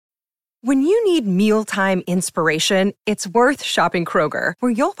When you need mealtime inspiration, it's worth shopping Kroger,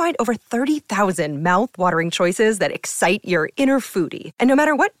 where you'll find over 30,000 mouth-watering choices that excite your inner foodie. And no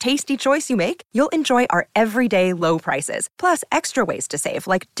matter what tasty choice you make, you'll enjoy our everyday low prices, plus extra ways to save,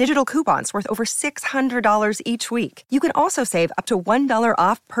 like digital coupons worth over $600 each week. You can also save up to $1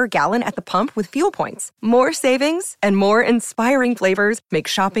 off per gallon at the pump with fuel points. More savings and more inspiring flavors make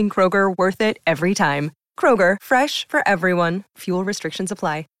shopping Kroger worth it every time. Kroger, fresh for everyone. Fuel restrictions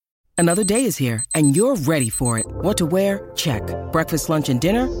apply. Another day is here, and you're ready for it. What to wear? Check. Breakfast, lunch, and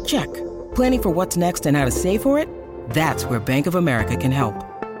dinner? Check. Planning for what's next and how to save for it? That's where Bank of America can help.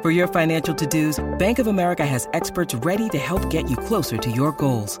 For your financial to-dos, Bank of America has experts ready to help get you closer to your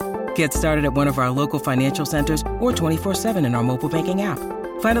goals. Get started at one of our local financial centers or 24/7 in our mobile banking app.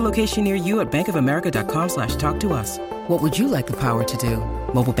 Find a location near you at bankofamerica.com/talktous. What would you like the power to do?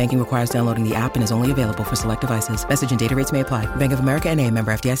 Mobile banking requires downloading the app and is only available for select devices. Message and data rates may apply. Bank of America N.A.,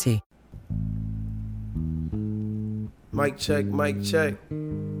 member FDIC. Mic check, mic check.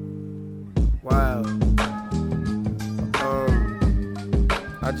 Wow.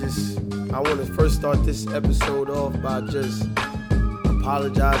 I want to first start this episode off by just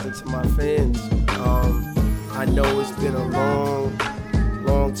apologizing to my fans. I know it's been a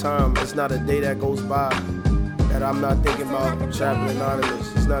long time. It's not a day that goes by that I'm not thinking about Trapping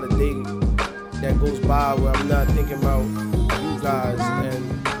Anonymous. It's not a day that goes by where I'm not thinking about you guys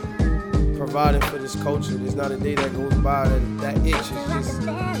and providing for this culture. There's not a day that goes by that itch is just,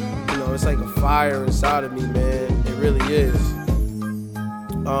 it's like a fire inside of me, man. It really is.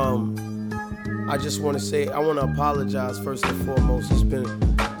 I just want to say, I want to apologize first and foremost. It's been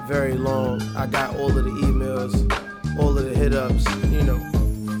very long. I got all of the emails, all of the hit-ups,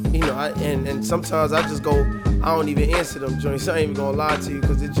 and sometimes I just go, I don't even answer them joints. I ain't even gonna lie to you,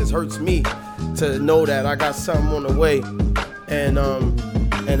 because it just hurts me to know that I got something on the way, and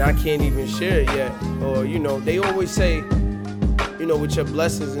I can't even share it yet. Or they always say, with your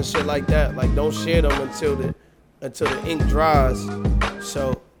blessings and shit like that, like don't share them until the ink dries.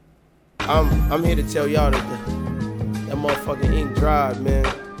 So I'm here to tell y'all that that motherfucking ink dried, man.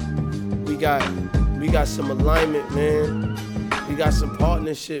 We got some alignment, man. We got some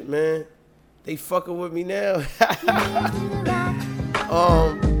partnership, man. They fucking with me now.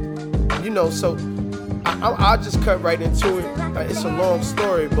 So I'll just cut right into it. It's a long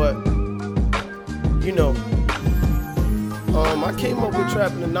story, but I came up with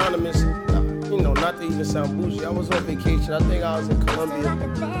Trapping Anonymous. Not to even sound bougie. I was on vacation. I think I was in Colombia.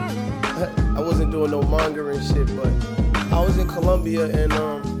 I wasn't doing no manga and shit, but I was in Colombia and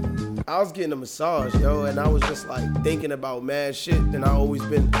I was getting a massage, and I was just like thinking about mad shit. And I always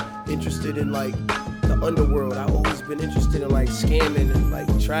been interested in like the underworld. I always been interested in like scamming and like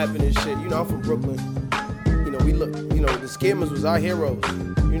trapping and shit. I'm from Brooklyn. We look, the scammers was our heroes.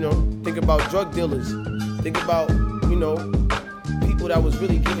 Think about drug dealers. Think about, people that was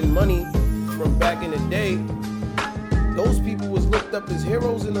really getting money from back in the day. Those people was looked up as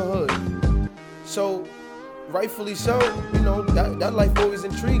heroes in the hood. So, rightfully so, that life always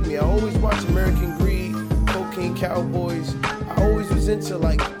intrigued me. I always watched American Greed, Cocaine Cowboys. I always was into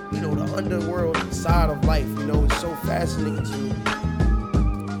like, the underworld side of life. It's so fascinating to me.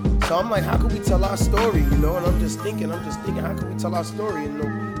 So I'm like, how can we tell our story? And I'm just thinking, how can we tell our story? And the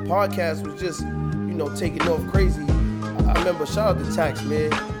podcast was just, taking off crazy. I remember, shout out to Tax,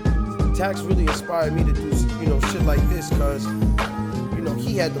 man. Tax really inspired me to do, shit like this, because,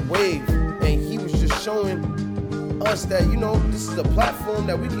 he had the wave, and he was just showing us that, this is a platform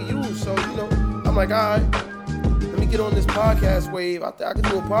that we can use. So, I'm like, all right, let me get on this podcast wave. I can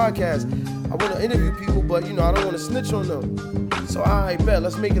do a podcast. I want to interview people, but, I don't want to snitch on them. So, all right, bet,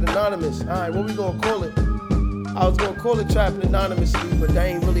 let's make it anonymous. All right, what we going to call it? I was going to call it Trapping Anonymously, but that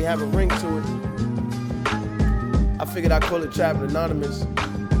ain't really have a ring to it. I figured I'd call it Trapping Anonymous.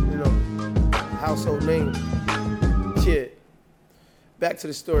 Household name. Yeah. Back to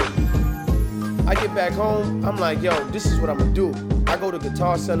the story. I get back home, I'm like, yo, this is what I'm gonna do. I go to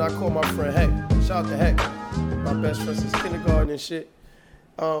Guitar Center, I call my friend Heck. Shout out to Heck. My best friend since kindergarten and shit.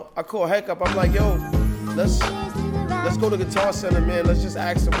 I call Heck up, I'm like, yo, let's go to Guitar Center, man. Let's just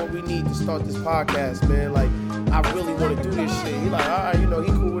ask them what we need to start this podcast, man. Like, I really wanna do this shit. He like, all right, he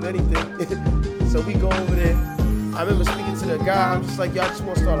cool with anything. So we go over there. I remember speaking to the guy, I'm just like, yo, I just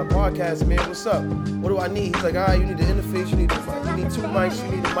want to start a podcast, man. What's up? What do I need? He's like, all right, you need the interface, you need 2 mics,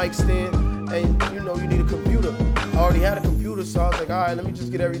 you need a mic stand, and you need a computer. I already had a computer, so I was like, all right, let me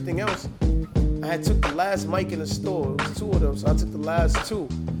just get everything else. I had took the last mic in the store. It was 2 of them, so I took the last 2.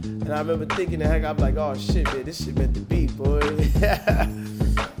 And I remember thinking the heck, I'm like, oh shit, man, this shit meant to be, boy.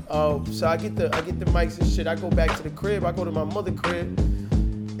 So I get the mics and shit. I go back to the crib. I go to my mother's crib.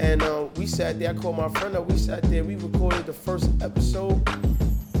 And we sat there, I called my friend up, we sat there, we recorded the first episode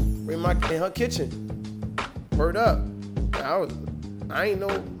in her kitchen. Word up. I ain't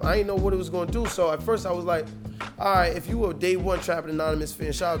know what it was gonna do. So at first I was like, all right, if you were a day one Trapping Anonymous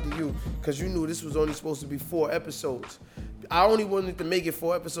fan, shout out to you, because you knew this was only supposed to be 4 episodes. I only wanted to make it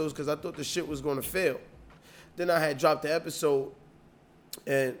 4 episodes because I thought the shit was gonna fail. Then I had dropped the episode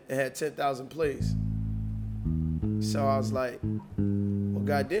and it had 10,000 plays. So I was like, well,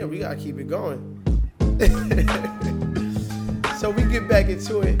 goddamn, we gotta keep it going. So we get back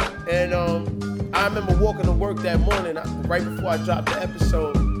into it, and I remember walking to work that morning, right before I dropped the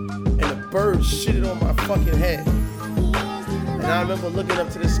episode, and the bird shitted on my fucking head. And I remember looking up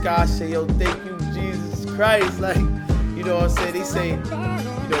to the sky, say, yo, thank you, Jesus Christ. Like, you know what I'm saying? They say, you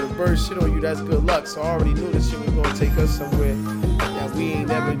know, the bird shit on you, that's good luck. So I already knew this shit was gonna take us somewhere that we ain't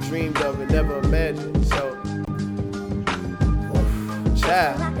never dreamed of and never imagined. So,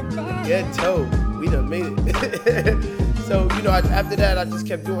 child, get told, we done made it. So, you know, after that, I just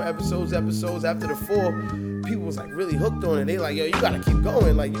kept doing episodes. After the 4, people was like really hooked on it. They like, yo, you gotta keep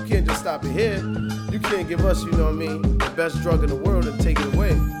going. Like, you can't just stop it here. You can't give us, you know what I mean, the best drug in the world and take it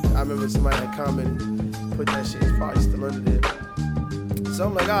away. I remember somebody had commented, put that shit, it's probably still under there. So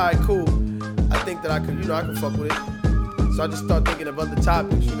I'm like, all right, cool. I think that I could fuck with it. So I just start thinking of other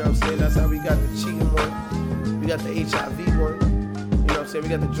topics, you know what I'm saying? That's how we got the cheating one. We got the HIV one. You know what I'm saying? We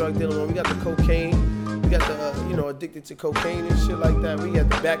got the drug dealing one. We got the cocaine. We got the, addicted to cocaine and shit like that. We got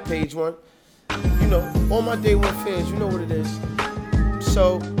the back page one. You know, all my day one fans, you know what it is.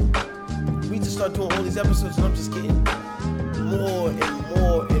 So we just start doing all these episodes, and I'm just getting more and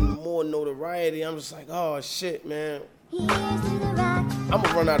more and more notoriety. I'm just like, oh shit, man. I'm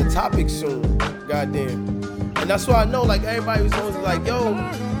gonna run out of topics soon. Goddamn. And that's why I know, like, everybody was always like, yo,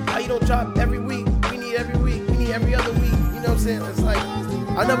 how you don't drop every week? We need every week. We need every other week. You know what I'm saying? It's like,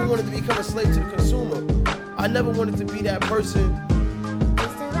 I never wanted to become a slave to the consumer. I never wanted to be that person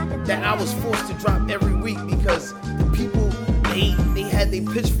that I was forced to drop every week because the people, they had their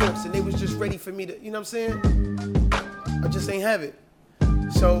pitchforks and they was just ready for me to, you know what I'm saying? I just ain't have it.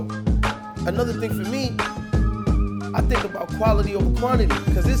 So, another thing for me, I think about quality over quantity,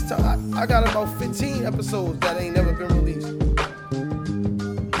 because this time I got about 15 episodes that ain't never been released.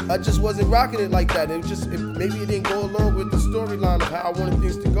 I just wasn't rocking it like that. Maybe it didn't go along with the storyline of how I wanted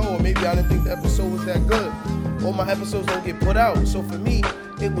things to go, or maybe I didn't think the episode was that good, or my episodes don't get put out. So for me,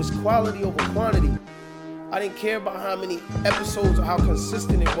 it was quality over quantity. I didn't care about how many episodes or how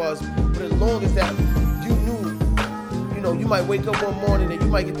consistent it was, but as long as that you knew, you know, you might wake up one morning and you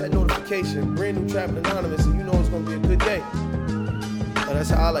might get that notification, brand new Trapping Anonymous, and you know it's gonna be a good day. And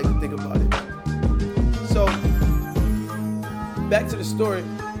that's how I like to think about it. So, back to the story.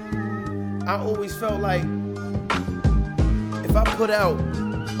 I always felt like if I put out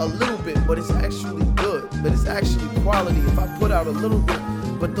a little bit, but it's actually good, but it's actually quality. If I put out a little bit,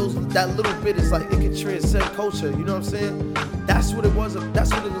 but that little bit is like, it can transcend culture, you know what I'm saying? That's what it was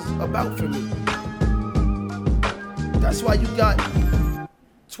about for me. That's why you got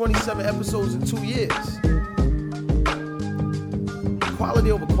 27 episodes in 2 years.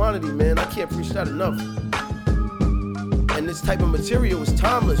 Quality over quantity, man. I can't preach that enough. And this type of material is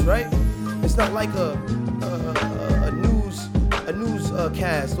timeless, right? It's not like a news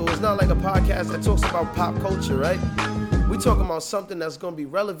cast, or it's not like a podcast that talks about pop culture, right? We talking about something that's gonna be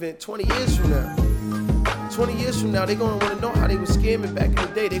relevant 20 years from now. 20 years from now, they're gonna wanna know how they was scamming back in the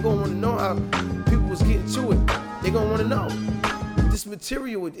day. They're gonna wanna know how people was getting to it. They're gonna wanna know. This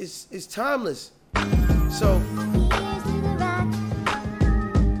material is timeless. So,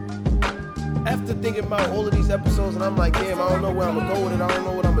 after thinking about all of these episodes, and I'm like, damn, I don't know where I'm gonna go with it. I don't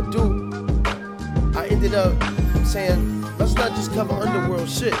know what I'm gonna do. I ended up saying, let's not just cover underworld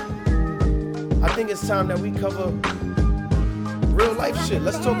shit. I think it's time that we cover real life shit.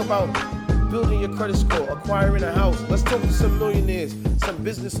 Let's talk about building your credit score, acquiring a house. Let's talk to some millionaires, some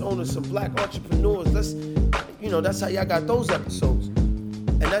business owners, some black entrepreneurs. That's how y'all got those episodes.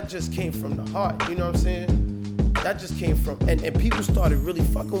 And that just came from the heart, you know what I'm saying? That just came from, and people started really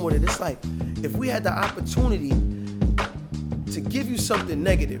fucking with it. It's like, if we had the opportunity to give you something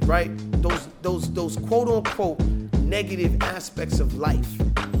negative, right? Those quote unquote negative aspects of life.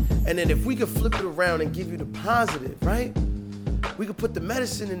 And then if we could flip it around and give you the positive, right? We could put the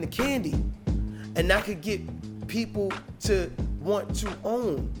medicine in the candy, and that could get people to want to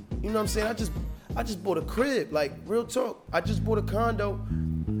own. You know what I'm saying? I just bought a crib, like, real talk. I just bought a condo,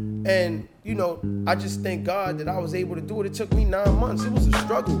 and, I just thank God that I was able to do it. It took me 9 months. It was a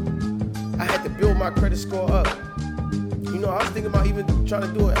struggle. I had to build my credit score up. I was thinking about even trying to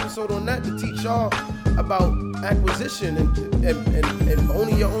do an episode on that to teach y'all about acquisition and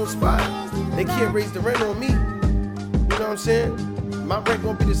owning your own spot. They can't raise the rent on me. You know what I'm saying? My rent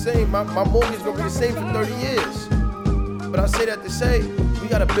gonna be the same. My mortgage gonna be the same for 30 years. But I say that to say, we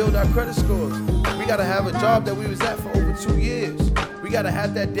gotta build our credit scores. We gotta have a job that we was at for over 2 years. We gotta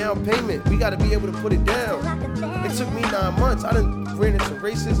have that down payment. We gotta be able to put it down. It took me 9 months. I done ran into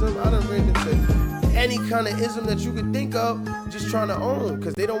racism. I done ran into any kind of ism that you could think of, just trying to own,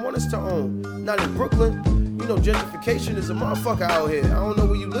 because they don't want us to own. Not in Brooklyn. You know, gentrification is a motherfucker out here. I don't know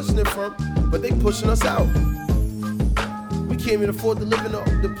where you listening from, but they pushing us out. We can't even afford to live in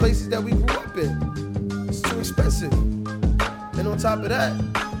the places that we grew up in. It's too expensive. And on top of that,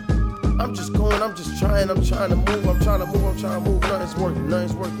 I'm just trying to move. Nothing's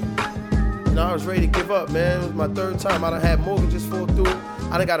working. And I was ready to give up, man. It was my third time. I done had mortgages fall through.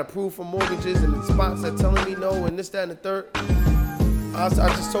 I done got approved for mortgages and the spots that telling me no and this, that, and the third. I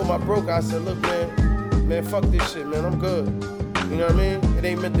just told my broker, I said, look, man, fuck this shit, man. I'm good. You know what I mean? It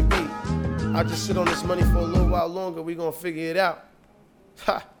ain't meant to be. I just sit on this money for a little while longer. We gonna figure it out.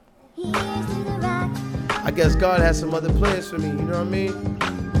 Ha. I guess God has some other plans for me, you know what I mean?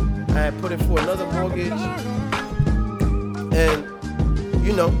 I had put in for another mortgage, and,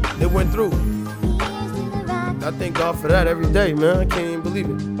 you know, it went through. I thank God for that every day, man. I can't even believe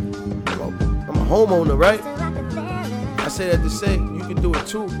it. I'm a homeowner, right? I say that to say, you can do it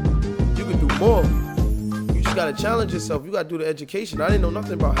too. You can do more. You just gotta challenge yourself. You gotta do the education. I didn't know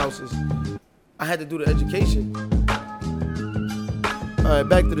nothing about houses. I had to do the education. All right,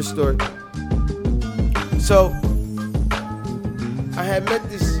 back to the story. So, I had met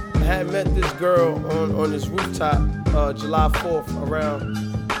this girl on this rooftop July 4th around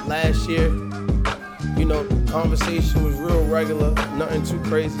last year. You know, conversation was real regular, nothing too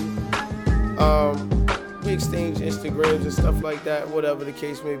crazy. We exchanged Instagrams and stuff like that, whatever the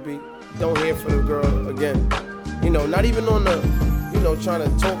case may be. Don't hear from the girl again. You know, not even on the, you know, trying to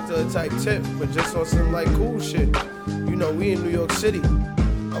talk to her type tip, but just on some like cool shit. You know, we in New York City.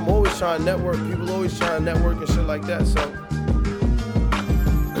 I'm always trying to network. People always trying to network and shit like that, so.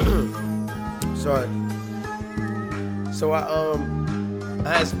 Sorry. So I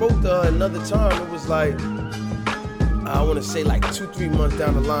had spoke to her another time. It was like, I want to say like 2-3 months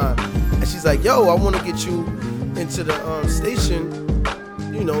down the line. And she's like, yo, I want to get you into the station,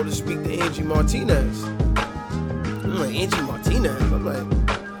 you know, to speak to Angie Martinez. I'm like, Angie Martinez? I'm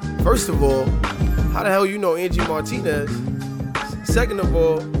like, first of all, how the hell you know Angie Martinez? Second of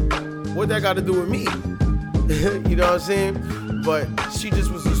all, what that got to do with me? You know what I'm saying? But she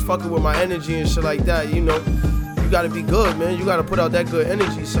just was fucking with my energy and shit like that, you know. You gotta be good, man. You gotta put out that good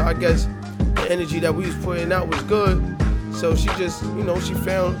energy. So I guess the energy that we was putting out was good. So she just, you know, she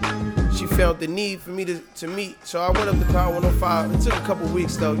found the need for me to meet. So I went up to Power 105. It took a couple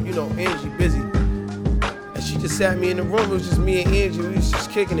weeks though, you know, Angie busy. And she just sat me in the room. It was just me and Angie. We was just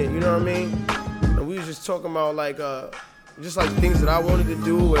kicking it, you know what I mean? And we was just talking about like, just like things that I wanted to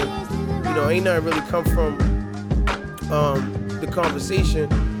do. And, you know, ain't nothing really come from the conversation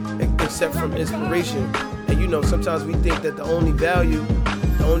except from inspiration. And you know, sometimes we think that the only value,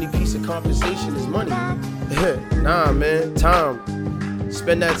 the only piece of compensation is money. Nah, man, time.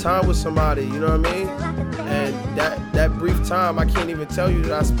 Spend that time with somebody, you know what I mean? And that brief time, I can't even tell you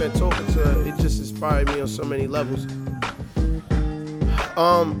that I spent talking to her. It just inspired me on so many levels.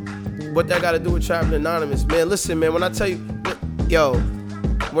 What that got to do with Trapping Anonymous? Man, listen, man, when I tell you, yo,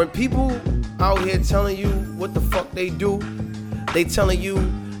 when people out here telling you what the fuck they do, they telling you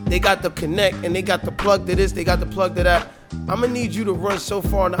they got the connect and they got the plug to this, they got the plug to that. I'ma need you to run so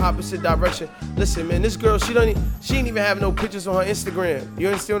far in the opposite direction. Listen, man, this girl, she ain't even have no pictures on her Instagram. You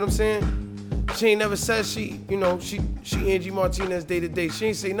understand what I'm saying? She ain't never said she Angie Martinez day to day. She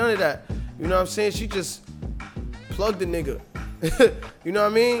ain't say none of that. You know what I'm saying? She just plugged the nigga. You know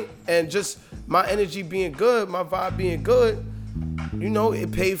what I mean? And just my energy being good, my vibe being good, you know,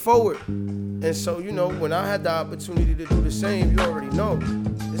 it paid forward. And so, you know, when I had the opportunity to do the same, you already know,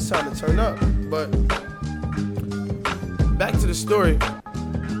 it's time to turn up. But back to the story.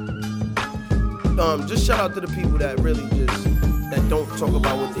 Just shout out to the people that really that don't talk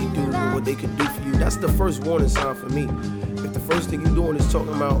about what they do and what they could do for you. That's the first warning sign for me. If the first thing you're doing is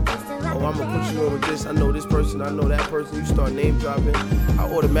talking about, oh, I'm gonna put you on with this, I know this person, I know that person, you start name dropping,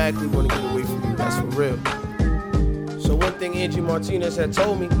 I automatically want to get away from you. That's for real. So one thing Angie Martinez had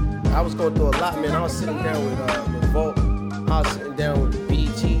told me, I was going through a lot, man. I was sitting down with Revolt, I was sitting down with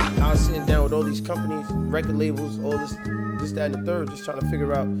BET, I was sitting down with all these companies, record labels, all this, that, and the third, just trying to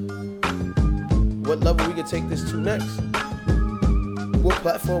figure out what level we could take this to next. What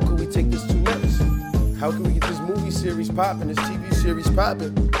platform could we take this to next? How can we get this movie series popping, this TV series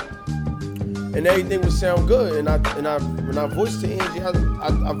popping? and everything would sound good. And when I voiced to Angie,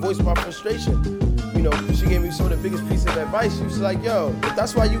 I voiced my frustration. You know, she gave me some of the biggest piece of advice. She was like, yo, if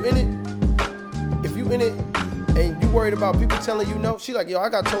that's why you in it, if you in it and you worried about people telling you no, she like, yo, I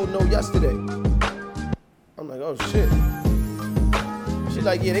got told no yesterday. I'm like, oh shit. She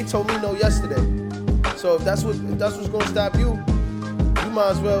like, yeah, they told me no yesterday. So if that's what's gonna stop you, you might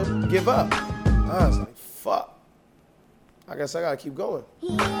as well give up. I was like, fuck. I guess I gotta keep going.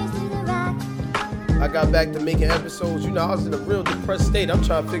 I got back to making episodes. You know, I was in a real depressed state. I'm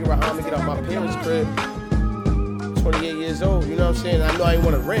trying to figure out how I'm gonna get out my parents' crib. 28 years old, you know what I'm saying? I know I ain't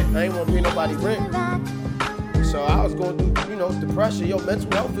want to rent. I ain't want to pay nobody rent. So I was going through, you know, depression. Yo,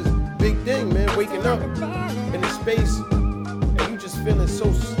 mental health is a big thing, man. Waking up in a space and you just feeling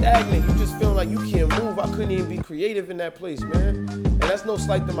so stagnant. You just feeling like you can't move. I couldn't even be creative in that place, man. And that's no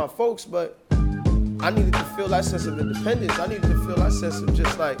slight to my folks, but I needed to feel that sense of independence. I needed to feel that sense of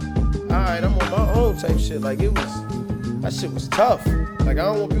just like, all right, I'm on my own type shit. Like that shit was tough. Like I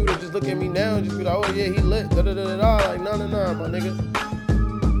don't want people to just look at me now and just be like, oh yeah, he lit, da da da da. Like no, my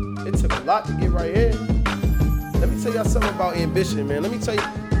nigga. It took a lot to get right here. Let me tell y'all something about ambition, man. Let me tell you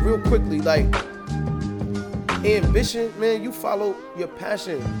real quickly, like ambition, man, you follow your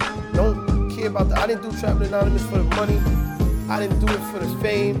passion. Don't care about I didn't do Trapping Anonymous for the money. I didn't do it for the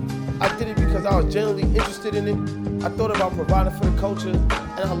fame. I did it because I was genuinely interested in it. I thought about providing for the culture,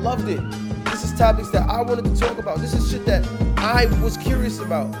 and I loved it. This is topics that I wanted to talk about. This is shit that I was curious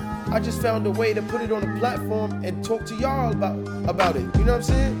about. I just found a way to put it on a platform and talk to y'all about it. You know what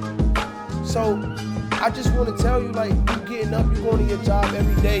I'm saying? So I just want to tell you, like, you getting up, you going to your job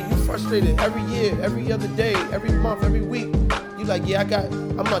every day, you frustrated every year, every other day, every month, every week. You like, yeah,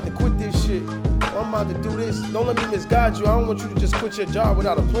 I'm about to quit this shit. I'm about to do this. Don't let me misguide you. I don't want you to just quit your job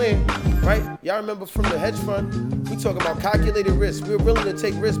without a plan, right? Y'all remember from the hedge fund, we talk about calculated risk. We're willing to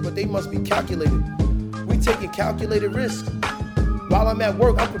take risks, but they must be calculated. We taking calculated risks. While I'm at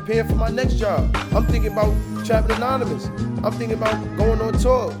work, I'm preparing for my next job. I'm thinking about Trapping Anonymous. I'm thinking about going on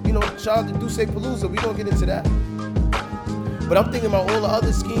tour. You know, shout out to Duce Palooza. We gonna get into that. But I'm thinking about all the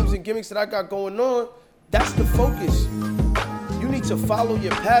other schemes and gimmicks that I got going on. That's the focus. You need to follow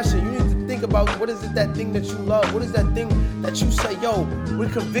your passion. You need to think about what is it, that thing that you love? What is that thing that you say, yo,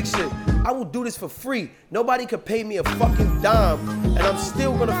 with conviction, I will do this for free. Nobody could pay me a fucking dime, and I'm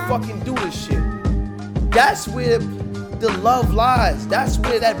still gonna fucking do this shit. That's where the love lies. That's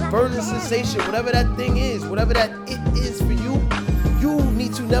where that burning sensation, whatever that thing is, whatever that it is for you, you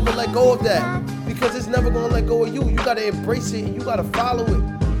need to never let go of that, because it's never gonna let go of you. You gotta embrace it and you gotta follow it.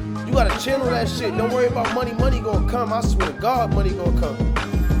 You gotta channel that shit. Don't worry about money. Money gonna come. I swear to God, money gonna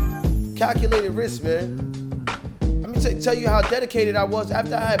come. Calculated risk, man. Let me tell you how dedicated I was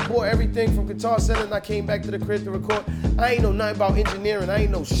after I had bought everything from Guitar Center and I came back to the crib to record. I ain't know nothing about engineering. I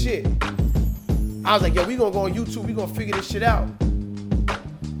ain't know shit. I was like, yo, we gonna go on YouTube. We gonna figure this shit out.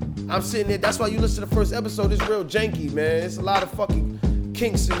 I'm sitting there. That's why you listen to the first episode. It's real janky, man. It's a lot of fucking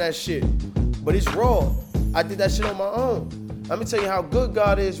kinks in that shit. But it's raw. I did that shit on my own. Let me tell you how good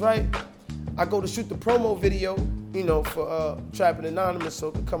God is, right? I go to shoot the promo video, you know, for Trapping Anonymous, so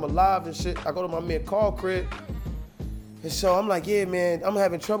it can come alive and shit. I go to my man Carl crib. And so I'm like, yeah, man, I'm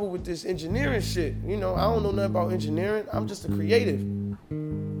having trouble with this engineering shit. You know, I don't know nothing about engineering. I'm just a creative.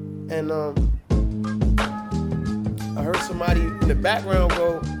 And I heard somebody in the background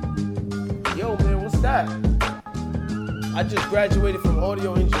go, yo, man, what's that? I just graduated from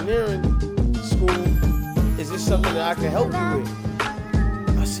audio engineering school. Is this something that I can help you with?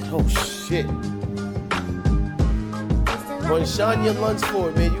 I said, oh shit. When Shania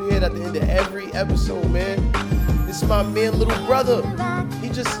Lunsford, man, you hear it at the end of every episode, man. This is my man, little brother. He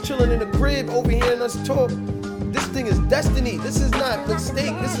just chilling in the crib, overhearing us talk. This thing is destiny. This is not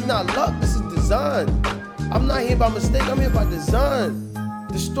mistake. This is not luck. This is design. I'm not here by mistake. I'm here by design.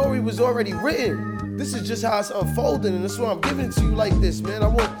 The story was already written. This is just how it's unfolding, and that's why I'm giving it to you like this, man. I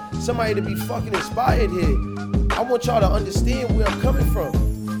want somebody to be fucking inspired here. I want y'all to understand where I'm coming from.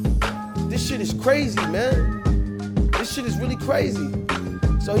 This shit is crazy, man. This shit is really crazy.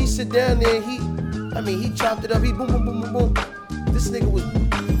 So he sit down there, he chopped it up, he boom, boom, boom, boom, boom. This nigga was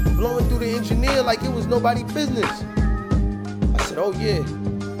blowing through the engineer like it was nobody's business. I said, oh yeah,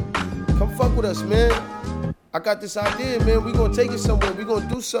 come fuck with us, man. I got this idea, man. We gonna take it somewhere. We gonna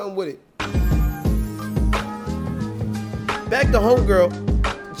do something with it. Back to homegirl,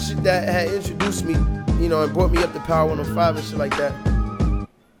 shit that had introduced me, you know, and brought me up to Power 105 and shit like that.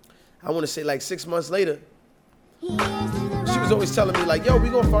 I want to say like 6 months later, she was always telling me like, yo, we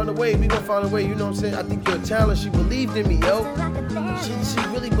gonna find a way, you know what I'm saying? I think you're a talent. She believed in me, yo. She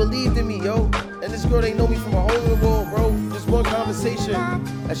really believed in me, yo. And this girl ain't know me from a hole in the wall, bro. Just one conversation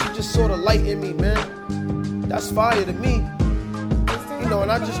and she just saw the light in me, man. That's fire to me. You know, and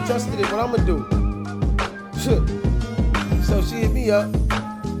I just trusted it. What I'm gonna do? So she hit me up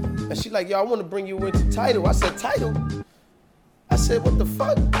and she like, yo, I want to bring you into Tidal. I said, Tidal? I said, what the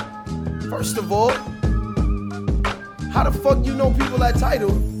fuck? First of all, how the fuck you know people at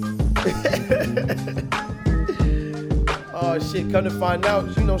Tidal? Oh shit, come to find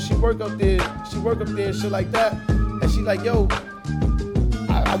out, you know, she work up there and shit like that. And she like, yo,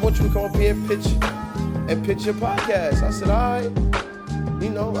 I want you to come up here and pitch your podcast. I said, all right. You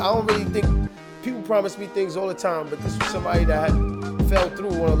know, I don't really think, people promise me things all the time, but this was somebody that had fell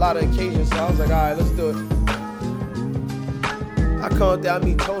through on a lot of occasions. So I was like, all right, let's do it. I come up there, I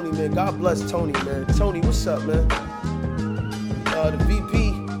meet Tony, man. God bless Tony, man. Tony, what's up, man? The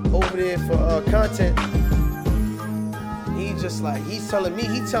VP over there for content. Just like, he's telling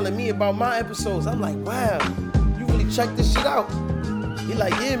me about my episodes. I'm like, wow, you really check this shit out. He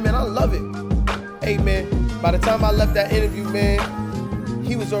like, yeah, man, I love it. Hey, man, by the time I left that interview, man,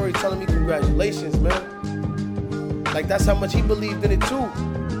 he was already telling me congratulations, man. Like, that's how much he believed in it, too.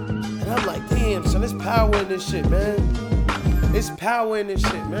 And I'm like, damn, son, there's power in this shit, man. There's power in this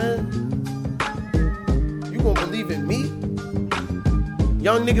shit, man. You gonna believe in me?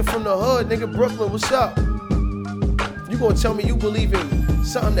 Young nigga from the hood, nigga, Brooklyn, what's up? You gonna tell me you believe in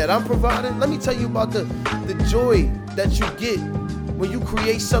something that I'm providing? Let me tell you about the joy that you get when you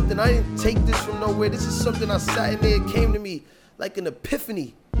create something. I didn't take this from nowhere. This is something I sat in there, it came to me like an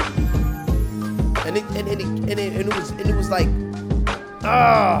epiphany. And it was like,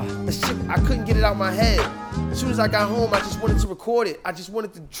 the shit, I couldn't get it out my head. As soon as I got home, I just wanted to record it. I just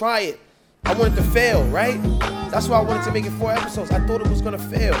wanted to try it. I wanted to fail, right? That's why I wanted to make it 4 episodes. I thought it was gonna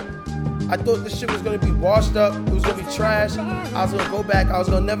fail. I thought this shit was gonna be washed up, it was gonna be trash. I was gonna go back, I was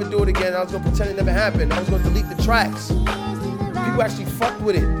gonna never do it again, I was gonna pretend it never happened, I was gonna delete the tracks. People actually fucked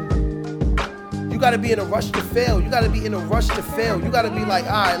with it. You gotta be in a rush to fail. You gotta be in a rush to fail. You gotta be like,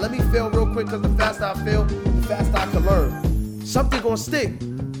 all right, let me fail real quick, because the faster I fail, the faster I can learn. Something gonna stick.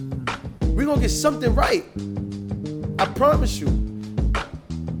 We gonna get something right. I promise you.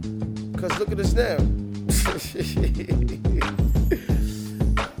 Because look at us now.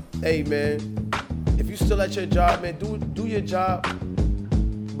 Hey, man, if you still at your job, man, do your job.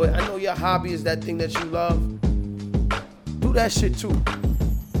 But I know your hobby is that thing that you love. Do that shit too.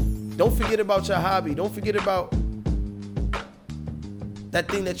 Don't forget about your hobby. Don't forget about that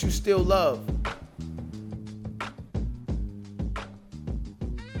thing that you still love.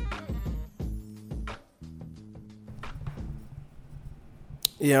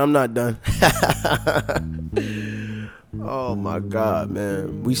 Yeah, I'm not done. Oh my God,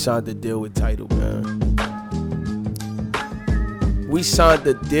 man. We signed the deal with Tidal, man. We signed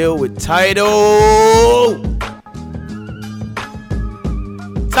the deal with Tidal.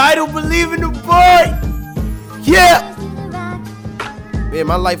 Tidal, believe in the boy. Yeah. Man,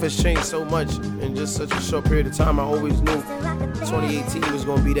 my life has changed so much in just such a short period of time. I always knew 2018 was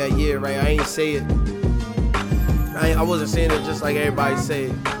gonna be that year, right? I ain't say it. I wasn't saying it just like everybody say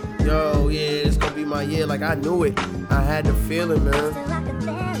it. Yo, yeah, it's gonna be my year. Like, I knew it. I had the feeling, man.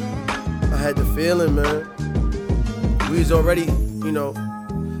 We was already, you know,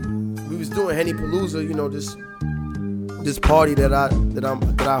 we was doing Henny Palooza, you know, this party that I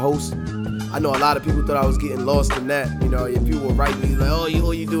host. I know a lot of people thought I was getting lost in that. You know, if people were writing me like, oh,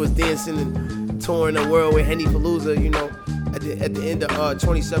 all you do is dancing and touring the world with Henny Palooza, you know. At the end of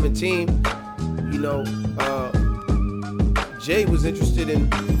 2017, you know, Jay was interested in,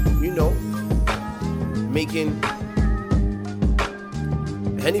 you know, making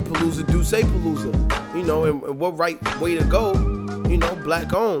Henny Palooza do say Palooza, you know, and what right way to go, you know,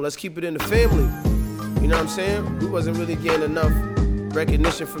 black owned. Let's keep it in the family. You know what I'm saying? We wasn't really getting enough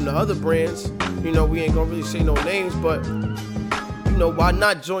recognition from the other brands. You know, we ain't gonna really say no names, but, you know, why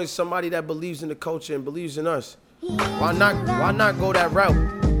not join somebody that believes in the culture and believes in us? Why not go that route?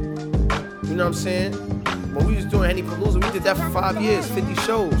 You know what I'm saying? When we was doing Henny Palooza, we did that for 5 years, 50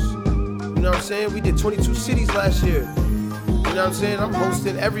 shows. You know what I'm saying? We did 22 cities last year. You know what I'm saying? I'm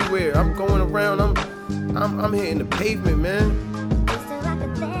hosting everywhere. I'm going around. I'm hitting the pavement, man.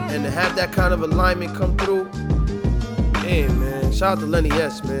 And to have that kind of alignment come through, damn, man. Shout out to Lenny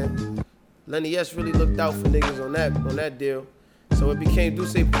S, man. Lenny S really looked out for niggas on that deal. So it became Do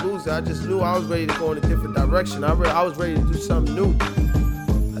Say Palooza. I just knew I was ready to go in a different direction. I was ready to do something new.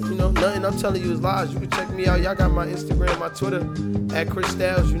 You know, nothing I'm telling you is lies. You can check me out. Y'all got my Instagram, my Twitter, at Chris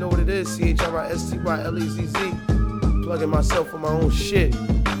Styles. You know what it is, CHRISTYLEZZ. Plugging myself for my own shit.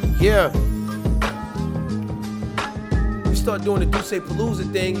 Yeah. start doing the Duce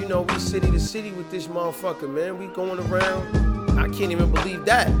Palooza thing, you know, we city to city with this motherfucker, man. We going around. I can't even believe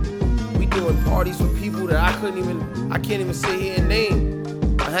that. We doing parties with people that I can't even say here and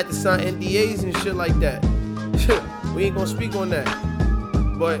name. I had to sign NDAs and shit like that. We ain't gonna speak on that.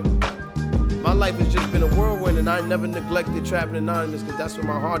 But my life has just been a whirlwind, and I never neglected Trapping Anonymous because that's where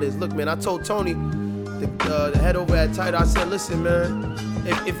my heart is. Look, man, I told Tony, the head over at Tidal, I said, listen, man,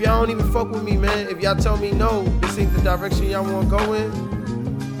 if y'all don't even fuck with me, man, if y'all tell me no, this ain't the direction y'all wanna go in,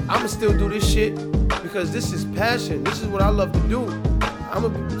 I'ma still do this shit because this is passion. This is what I love to do.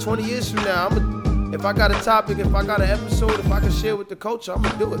 20 years from now, if I got a topic, if I got an episode, if I can share with the culture, I'ma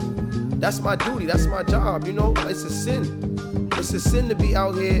do it. That's my duty, that's my job, you know? It's a sin. It's a sin to be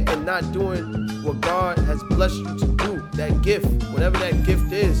out here and not doing what God has blessed you to do. That gift, whatever that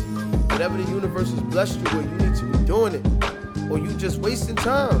gift is, whatever the universe has blessed you with, you need to be doing it. Or you just wasting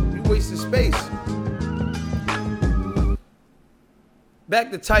time, you wasting space.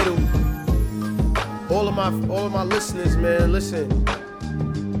 Back to Tidal. All of my listeners, man, listen.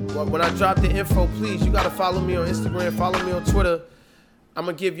 When I drop the info, please, you gotta follow me on Instagram, follow me on Twitter. I'm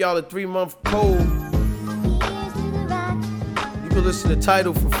gonna give y'all a 3-month code. You can listen to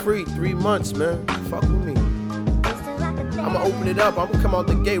Tidal for free, 3 months, man. Fuck with me. I'm gonna open it up. I'm gonna come out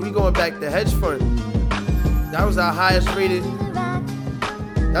the gate. We going back to Hedge Fund. That was our highest rated.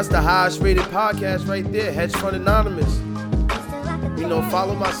 That's the highest rated podcast right there, Hedge Fund Anonymous. You know,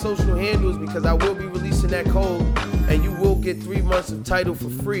 follow my social handles because I will be releasing that code, and you will get 3 months of Tidal for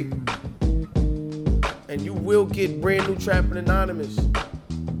free. And you will get brand new Trapping Anonymous.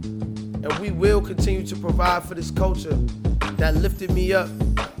 And we will continue to provide for this culture that lifted me up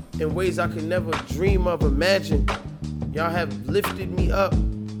in ways I could never dream of, imagine. Y'all have lifted me up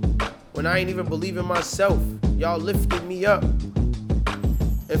when I ain't even believe in myself. Y'all lifted me up.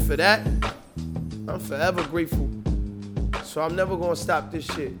 And for that, I'm forever grateful. So I'm never gonna stop this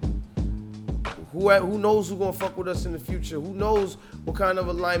shit. Who knows who's gonna fuck with us in the future? Who knows what kind of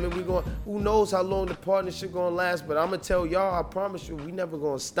alignment we going? Who knows how long the partnership gonna last? But I'm gonna tell y'all, I promise you, we never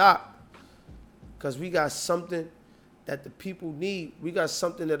gonna stop. Cause we got something that the people need. We got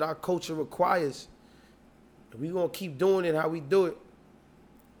something that our culture requires. And we gonna keep doing it how we do it.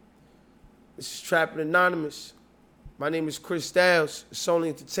 This is Trapping Anonymous. My name is Chris Styles. It's Only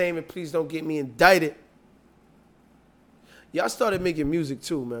Entertainment. Please don't get me indicted. Y'all started making music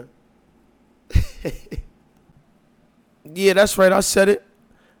too, man. Yeah, that's right. I said it.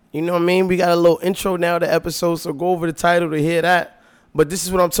 You know what I mean? We got a little intro now to the episode, so go over the Tidal to hear that. But this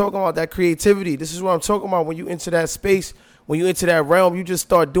is what I'm talking about, that creativity. This is what I'm talking about when you enter that space, when you enter that realm, you just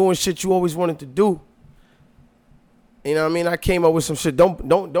start doing shit you always wanted to do. You know what I mean? I came up with some shit.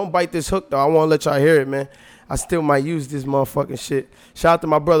 Don't bite this hook, though. I want to let y'all hear it, man. I still might use this motherfucking shit. Shout out to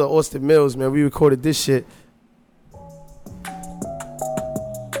my brother, Austin Mills, man. We recorded this shit.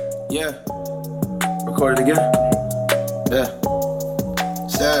 Yeah. Record it again. Yeah.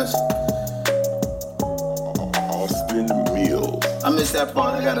 Says. Austin Mills. I missed that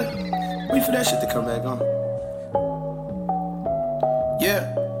part. I gotta wait for that shit to come back on.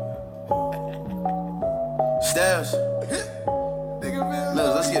 Yeah. Styles.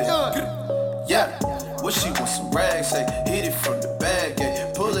 Let's get it. Yeah. What she want some rags, say, hit it from the bag,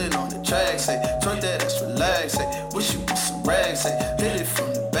 yeah. Pull it on the track, say, turn that ass relax, say. What she want some rags, say, hit it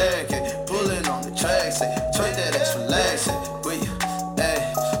from the bag, yeah. Pull it on the track, say, turn that ass relax, say. Wait,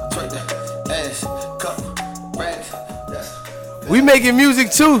 turn that ass, couple rags. We making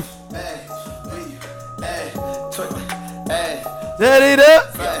music too. That it up.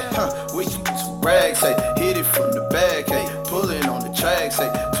 What she want some rags, say, hit it from the bag, yeah. Pull it on the track, say,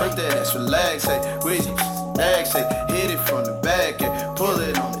 turn that ass relax, say. Wait, bag, say, hit it from the back, yeah. Pull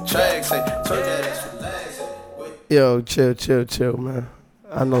it on the track, say, turn that ass relax, say. Yo, chill, man.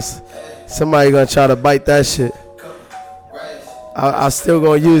 I know somebody gonna try to bite that shit. I still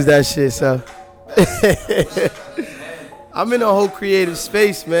gonna use that shit, so. I'm in a whole creative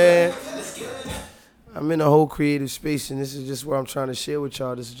space, man. I'm in a whole creative space, and this is just what I'm trying to share with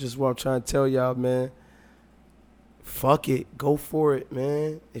y'all. This is just what I'm trying to tell y'all, man. Fuck it. Go for it,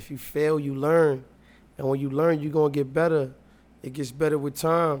 man. If you fail, you learn. And when you learn, you're going to get better. It gets better with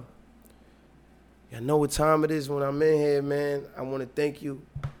time. I know what time it is when I'm in here, man. I want to thank you.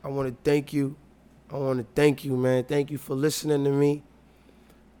 I want to thank you, man. Thank you for listening to me.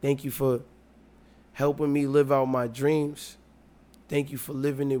 Thank you for helping me live out my dreams. Thank you for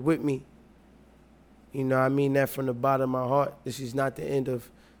living it with me. You know, I mean that from the bottom of my heart. This is not the end of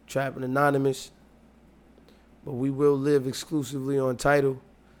Trapping Anonymous, but we will live exclusively on Tidal.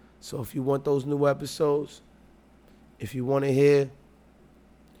 So if you want those new episodes, if you want to hear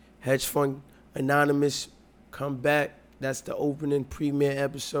Hedge Fund Anonymous come back That's the opening premiere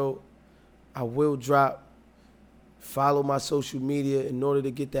episode. I will drop. Follow my social media in order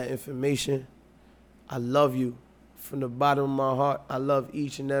to get that information. I love you. From the bottom of my heart, I love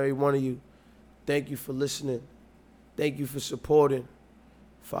each and every one of you. Thank you for listening. Thank you for supporting.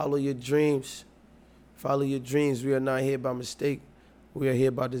 Follow your dreams. Follow your dreams. We are not here by mistake. We are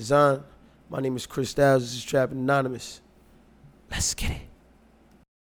here by design. My name is Chris Styles. This is Trapping Anonymous. Let's get it.